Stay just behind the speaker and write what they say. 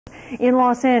In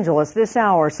Los Angeles this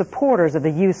hour, supporters of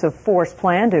the use of force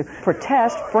plan to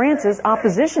protest France's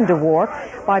opposition to war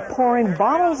by pouring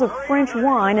bottles of French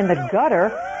wine in the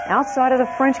gutter outside of the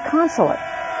French consulate.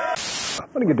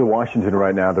 I'm going to get to Washington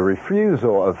right now. The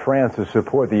refusal of France to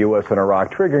support the U.S. in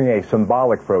Iraq, triggering a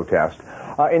symbolic protest.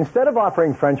 Instead of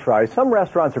offering French fries, some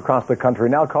restaurants across the country are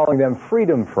now calling them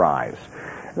freedom fries.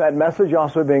 That message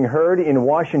also being heard in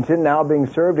Washington, now being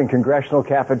served in congressional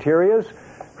cafeterias.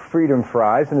 Freedom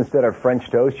fries, and instead of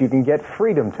French toast, you can get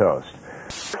freedom toast.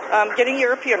 I'm getting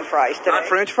European fries today. Not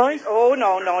French fries? Oh,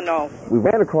 no. We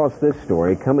ran across this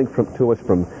story coming to us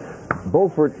from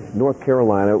Beaufort, North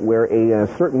Carolina, where a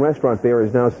certain restaurant there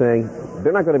is now saying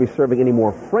they're not going to be serving any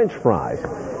more French fries.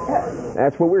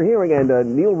 That's what we're hearing,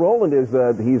 and Neil Rowland is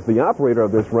he's the operator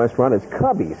of this restaurant. It's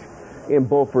Cubby's in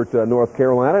Beaufort, North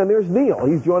Carolina, and there's Neil.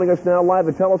 He's joining us now live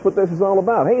to tell us what this is all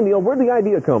about. Hey, Neil, where'd the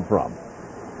idea come from?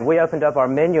 We opened up our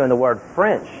menu and the word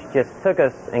French just took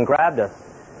us and grabbed us.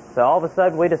 So all of a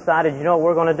sudden we decided, you know what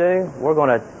we're going to do? We're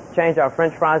going to change our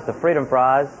French fries to freedom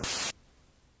fries.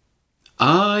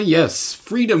 Ah, yes,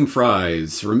 freedom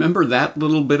fries. Remember that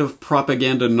little bit of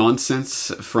propaganda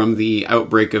nonsense from the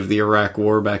outbreak of the Iraq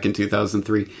War back in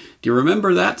 2003? Do you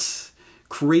remember that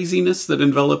craziness that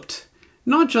enveloped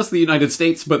not just the United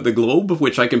States, but the globe,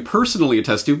 which I can personally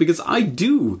attest to because I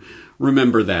do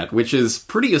remember that, which is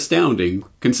pretty astounding,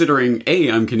 considering A,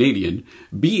 I'm Canadian,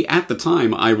 B, at the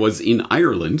time I was in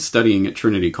Ireland studying at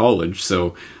Trinity College,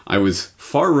 so I was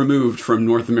far removed from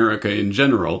North America in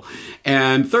general,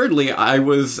 and thirdly, I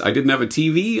didn't have a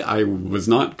TV, I was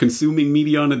not consuming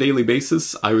media on a daily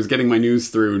basis, I was getting my news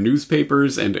through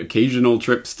newspapers and occasional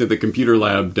trips to the computer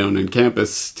lab down on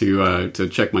campus to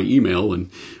check my email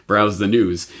and browse the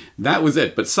news. That was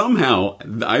it, but somehow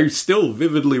I still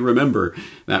vividly remember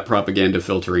that propaganda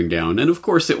filtering down, and of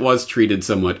course it was treated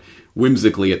somewhat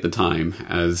whimsically at the time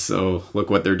as, oh, look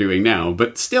what they're doing now,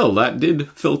 but still, that did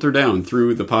filter down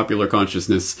through the popular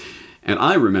consciousness, and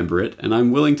I remember it, and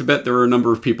I'm willing to bet there are a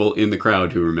number of people in the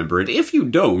crowd who remember it. If you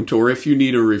don't, or if you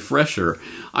need a refresher,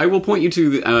 I will point you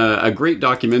to a great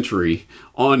documentary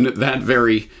on that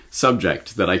very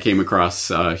subject that I came across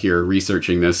here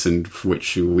researching this, and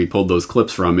which we pulled those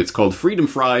clips from. It's called Freedom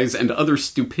Fries and Other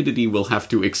Stupidity We'll Have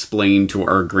to Explain to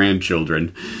Our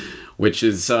Grandchildren, which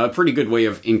is a pretty good way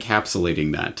of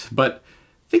encapsulating that. But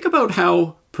think about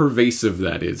how pervasive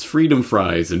that is. Freedom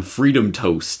fries and freedom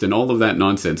toast and all of that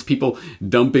nonsense. People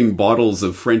dumping bottles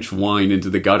of French wine into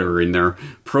the gutter in their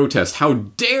protest. How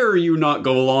dare you not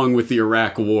go along with the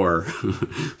Iraq War?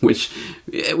 Which,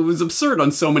 it was absurd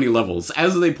on so many levels.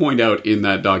 As they point out in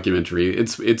that documentary,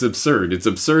 it's absurd. It's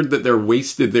absurd that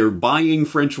they're buying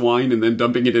French wine and then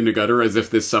dumping it in a gutter as if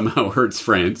this somehow hurts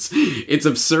France. It's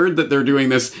absurd that they're doing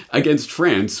this against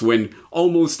France when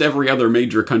almost every other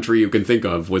major country you can think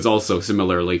of was also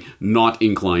similarly not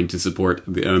inclined to support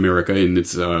America in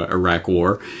its Iraq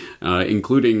war,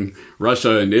 including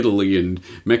Russia and Italy and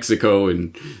Mexico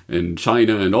and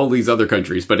China and all these other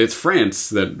countries. But it's France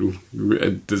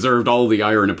that deserved all the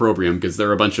ire and opprobrium because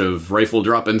they're a bunch of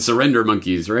rifle-dropping surrender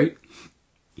monkeys, right?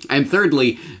 And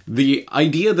thirdly, the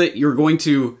idea that you're going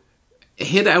to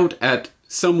hit out at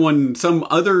some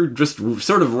other just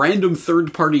sort of random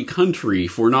third-party country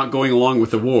for not going along with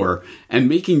the war and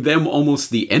making them almost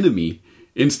the enemy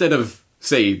instead of,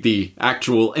 say, the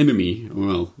actual enemy.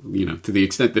 Well, you know, to the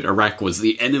extent that Iraq was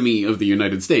the enemy of the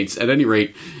United States. At any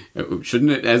rate,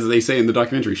 shouldn't it, as they say in the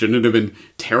documentary, shouldn't it have been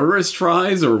terrorist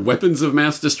fries or weapons of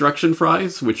mass destruction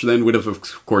fries? Which then would have,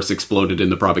 of course, exploded in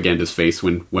the propagandist's face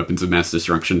when weapons of mass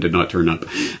destruction did not turn up.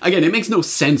 Again, it makes no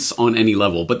sense on any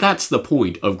level, but that's the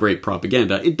point of great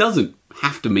propaganda. It doesn't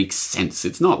have to make sense.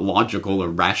 It's not logical or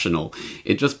rational.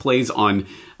 It just plays on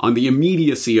the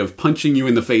immediacy of punching you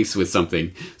in the face with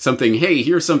something. Something, hey,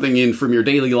 here's something in from your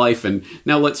daily life, and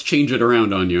now let's change it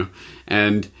around on you.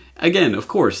 And again, of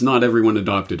course, not everyone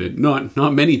adopted it. Not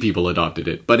many people adopted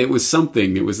it, but it was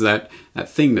something. It was that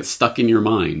thing that stuck in your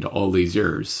mind all these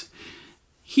years.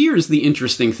 Here's the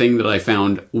interesting thing that I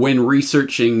found when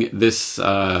researching this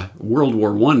World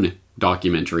War I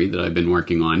documentary that I've been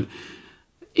working on.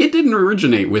 It didn't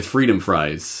originate with freedom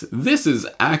fries. This is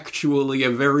actually a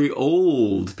very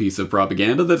old piece of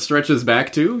propaganda that stretches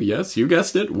back to, yes, you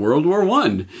guessed it, World War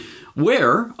I,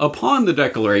 where, upon the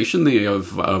declaration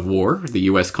of war, the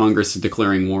U.S. Congress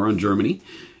declaring war on Germany,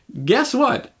 guess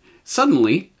what?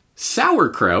 Suddenly,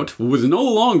 sauerkraut was no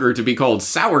longer to be called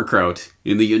sauerkraut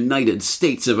in the United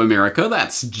States of America.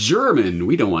 That's German.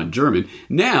 We don't want German.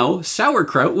 Now,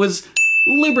 sauerkraut was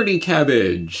Liberty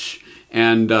cabbage.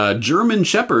 And German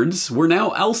shepherds were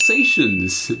now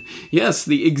Alsatians. Yes,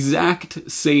 the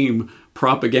exact same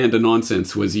propaganda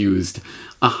nonsense was used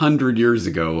 100 years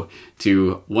ago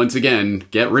to, once again,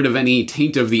 get rid of any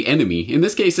taint of the enemy. In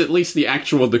this case, at least the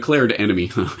actual declared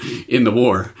enemy in the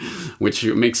war, which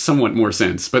makes somewhat more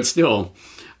sense. But still,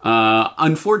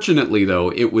 unfortunately,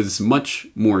 though, it was much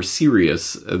more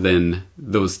serious than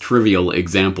those trivial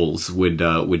examples would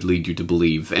lead you to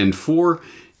believe. And for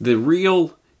the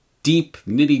real deep,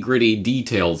 nitty-gritty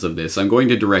details of this, I'm going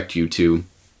to direct you to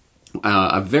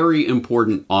a very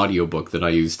important audiobook that I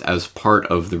used as part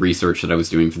of the research that I was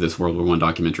doing for this World War I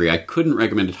documentary. I couldn't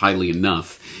recommend it highly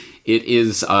enough. It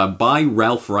is by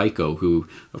Ralph Raico, who,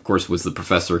 of course, was the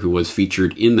professor who was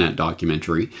featured in that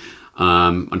documentary.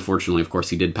 Unfortunately, of course,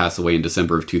 he did pass away in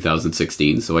December of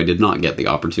 2016, so I did not get the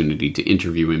opportunity to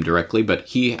interview him directly, but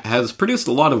he has produced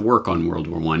a lot of work on World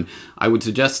War I. I would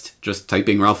suggest just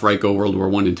typing Ralph Raico World War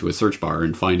I into a search bar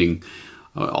and finding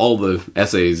all the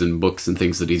essays and books and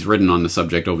things that he's written on the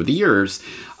subject over the years.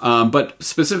 But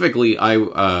specifically,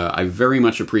 I very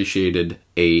much appreciated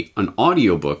an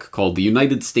audiobook called The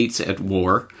United States at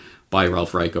War by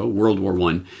Ralph Raico, World War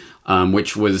I,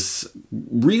 which was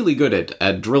really good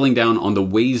at drilling down on the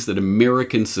ways that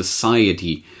American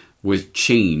society was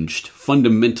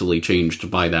fundamentally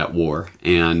changed by that war,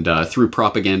 and through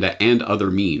propaganda and other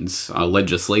means,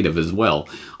 legislative as well.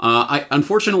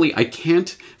 Unfortunately, I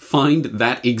can't find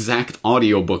that exact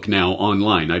audiobook now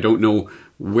online. I don't know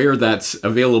where that's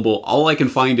available. All I can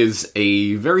find is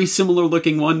a very similar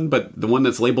looking one, but the one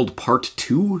that's labeled Part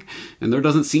 2, and there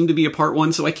doesn't seem to be a Part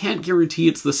 1, so I can't guarantee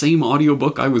it's the same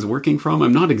audiobook I was working from.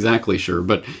 I'm not exactly sure,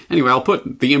 but anyway, I'll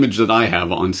put the image that I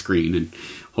have on screen, and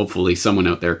hopefully someone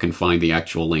out there can find the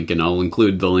actual link, and I'll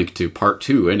include the link to Part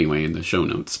 2 anyway in the show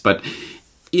notes. But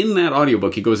in that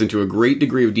audiobook, he goes into a great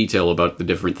degree of detail about the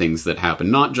different things that happen,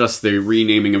 not just the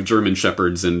renaming of German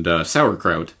shepherds and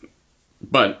sauerkraut,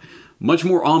 but much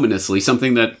more ominously,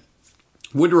 something that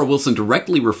Woodrow Wilson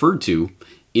directly referred to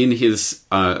in his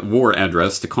war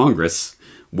address to Congress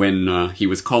when he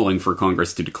was calling for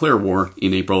Congress to declare war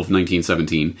in April of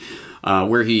 1917,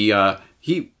 where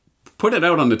he put it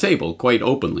out on the table quite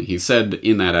openly. He said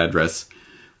in that address,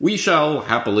 "We shall,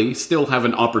 happily, still have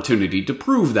an opportunity to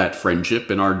prove that friendship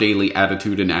in our daily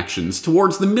attitude and actions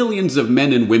towards the millions of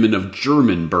men and women of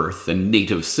German birth and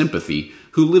native sympathy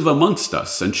who live amongst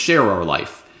us and share our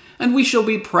life. And we shall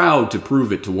be proud to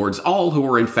prove it towards all who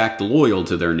are in fact loyal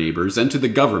to their neighbors and to the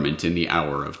government in the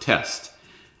hour of test.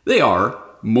 They are,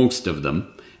 most of them,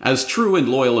 as true and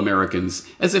loyal Americans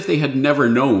as if they had never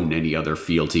known any other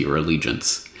fealty or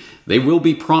allegiance. They will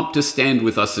be prompt to stand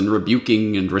with us in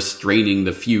rebuking and restraining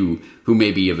the few who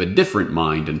may be of a different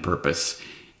mind and purpose.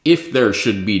 If there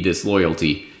should be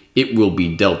disloyalty, it will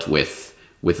be dealt with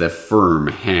a firm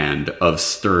hand of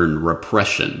stern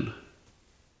repression."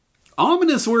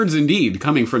 Ominous words indeed,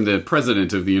 coming from the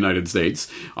President of the United States.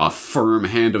 A firm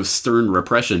hand of stern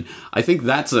repression. I think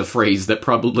that's a phrase that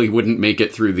probably wouldn't make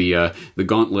it through the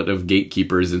gauntlet of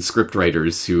gatekeepers and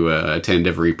scriptwriters who attend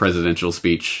every presidential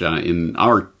speech in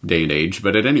our day and age.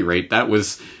 But at any rate, that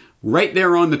was right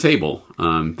there on the table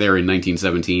there in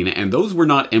 1917, and those were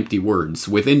not empty words.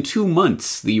 Within 2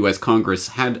 months, the U.S. Congress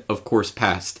had, of course,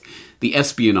 passed the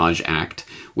Espionage Act,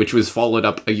 which was followed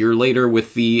up a year later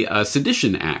with the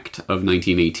Sedition Act of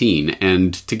 1918.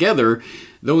 And together,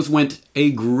 those went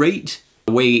a great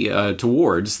way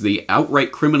towards the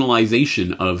outright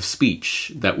criminalization of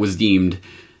speech that was deemed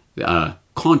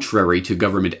contrary to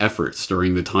government efforts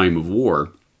during the time of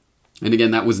war. And again,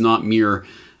 that was not mere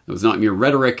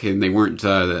rhetoric, and they weren't.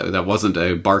 That wasn't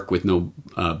a bark with no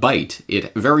bite.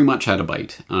 It very much had a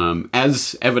bite,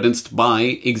 as evidenced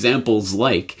by examples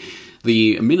like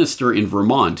the minister in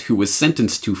Vermont who was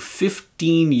sentenced to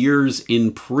 15 years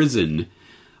in prison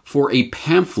for a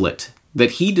pamphlet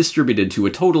that he distributed to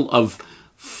a total of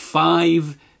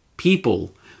 5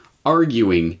 people,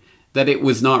 arguing that it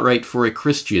was not right for a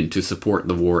Christian to support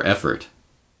the war effort.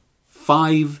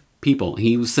 5 people.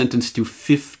 He was sentenced to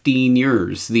 15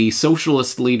 years. The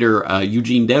socialist leader,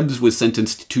 Eugene Debs, was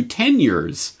sentenced to 10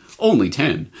 years, only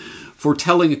 10, for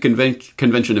telling a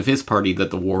convention of his party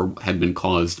that the war had been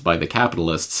caused by the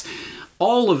capitalists.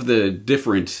 All of the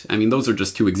different, those are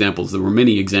just 2 examples. There were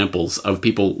many examples of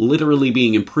people literally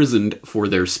being imprisoned for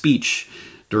their speech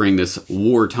during this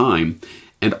wartime.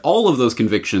 And all of those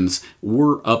convictions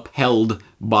were upheld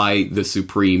by the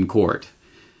Supreme Court.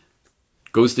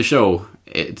 Goes to show,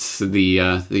 it's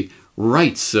the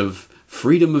rights of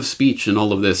freedom of speech and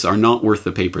all of this are not worth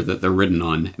the paper that they're written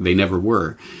on. They never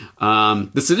were.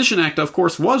 The Sedition Act, of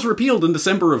course, was repealed in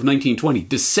December of 1920.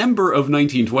 December of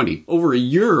 1920. Over a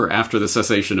year after the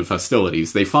cessation of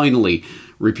hostilities, they finally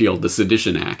repealed the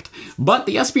Sedition Act. But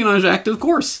the Espionage Act, of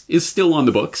course, is still on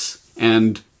the books.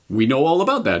 And we know all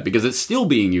about that because it's still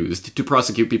being used to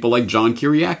prosecute people like John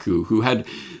Kiriakou, who had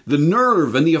the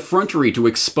nerve and the effrontery to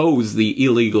expose the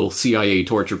illegal CIA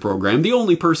torture program, the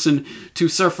only person to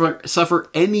suffer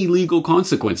any legal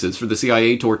consequences for the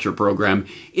CIA torture program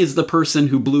is the person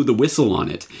who blew the whistle on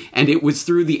it. And it was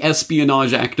through the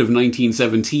Espionage Act of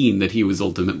 1917 that he was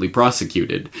ultimately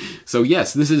prosecuted. So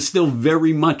yes, this is still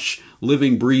very much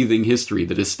living, breathing history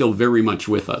that is still very much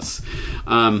with us.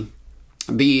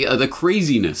 The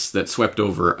craziness that swept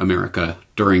over America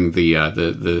during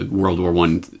the World War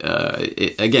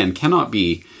I, again, cannot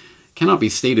be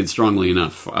stated strongly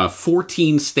enough.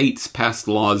 14 states passed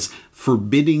laws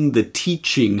forbidding the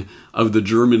teaching of the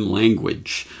German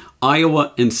language.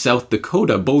 Iowa and South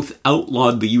Dakota both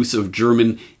outlawed the use of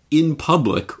German in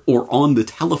public or on the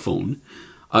telephone.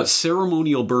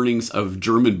 Ceremonial burnings of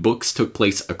German books took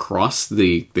place across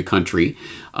the country.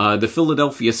 The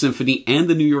Philadelphia Symphony and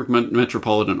the New York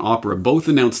Metropolitan Opera both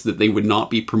announced that they would not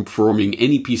be performing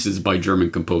any pieces by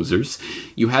German composers.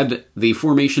 You had the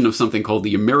formation of something called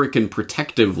the American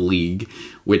Protective League,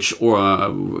 which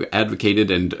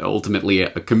advocated and ultimately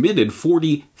committed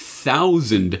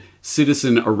 40,000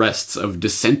 citizen arrests of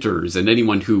dissenters and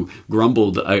anyone who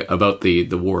grumbled about the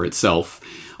war itself.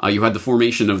 You had the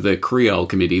formation of the CREOL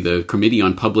Committee, the Committee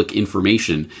on Public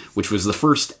Information, which was the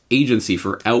first agency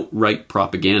for outright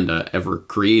propaganda ever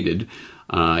created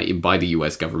by the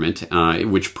U.S. government,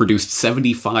 which produced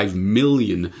 75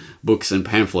 million books and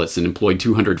pamphlets and employed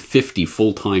 250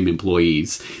 full-time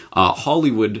employees.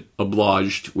 Hollywood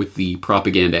obliged with the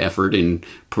propaganda effort in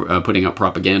putting out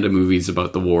propaganda movies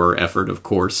about the war effort, of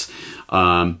course.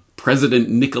 President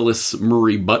Nicholas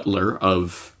Murray Butler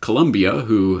of Colombia,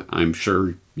 who I'm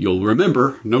sure you'll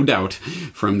remember, no doubt,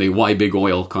 from the Why Big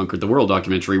Oil Conquered the World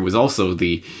documentary, was also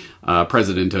the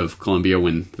president of Colombia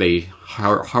when they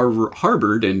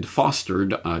harbored and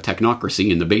fostered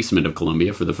technocracy in the basement of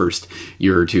Colombia for the first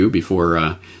year or two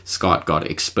before Scott got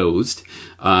exposed.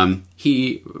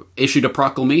 He issued a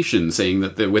proclamation saying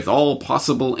that with all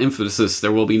possible emphasis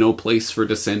there will be no place for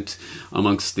dissent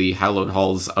amongst the hallowed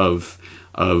halls of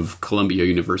Columbia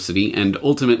University, and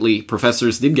ultimately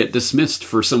professors did get dismissed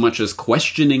for so much as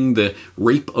questioning the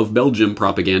Rape of Belgium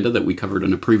propaganda that we covered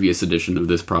in a previous edition of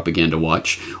this Propaganda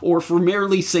Watch, or for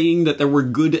merely saying that there were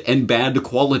good and bad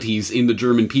qualities in the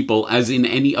German people as in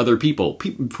any other people.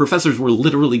 Professors were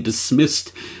literally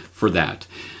dismissed for that.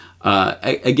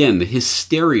 Again, the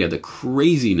hysteria, the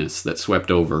craziness that swept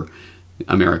over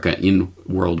America in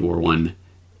World War I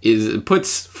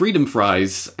puts freedom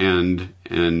fries and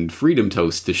freedom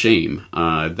toast to shame.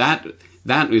 That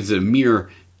is a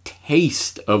mere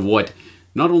taste of what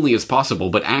not only is possible,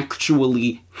 but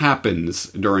actually happens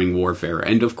during warfare.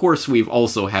 And of course, we've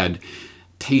also had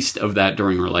taste of that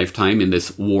during our lifetime in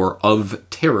this war of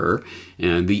terror,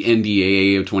 and the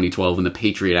NDAA of 2012 and the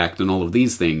Patriot Act and all of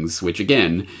these things, which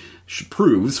again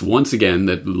proves once again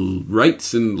that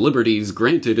rights and liberties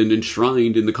granted and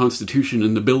enshrined in the Constitution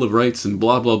and the Bill of Rights and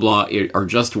blah blah blah are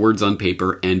just words on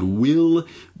paper and will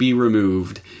be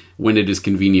removed when it is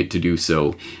convenient to do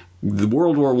so. The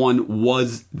World War I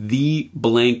was the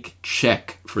blank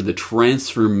check for the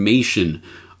transformation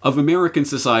of American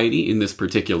society in this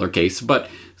particular case, but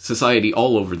society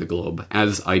all over the globe,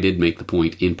 as I did make the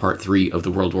point in part 3 of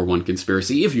the World War I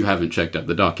Conspiracy. If you haven't checked out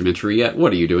the documentary yet,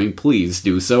 what are you doing? Please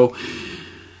do so.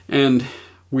 And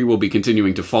we will be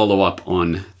continuing to follow up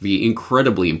on the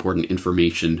incredibly important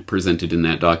information presented in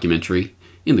that documentary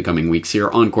in the coming weeks here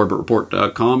on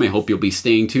CorbettReport.com. I hope you'll be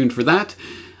staying tuned for that,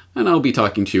 and I'll be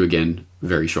talking to you again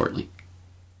very shortly.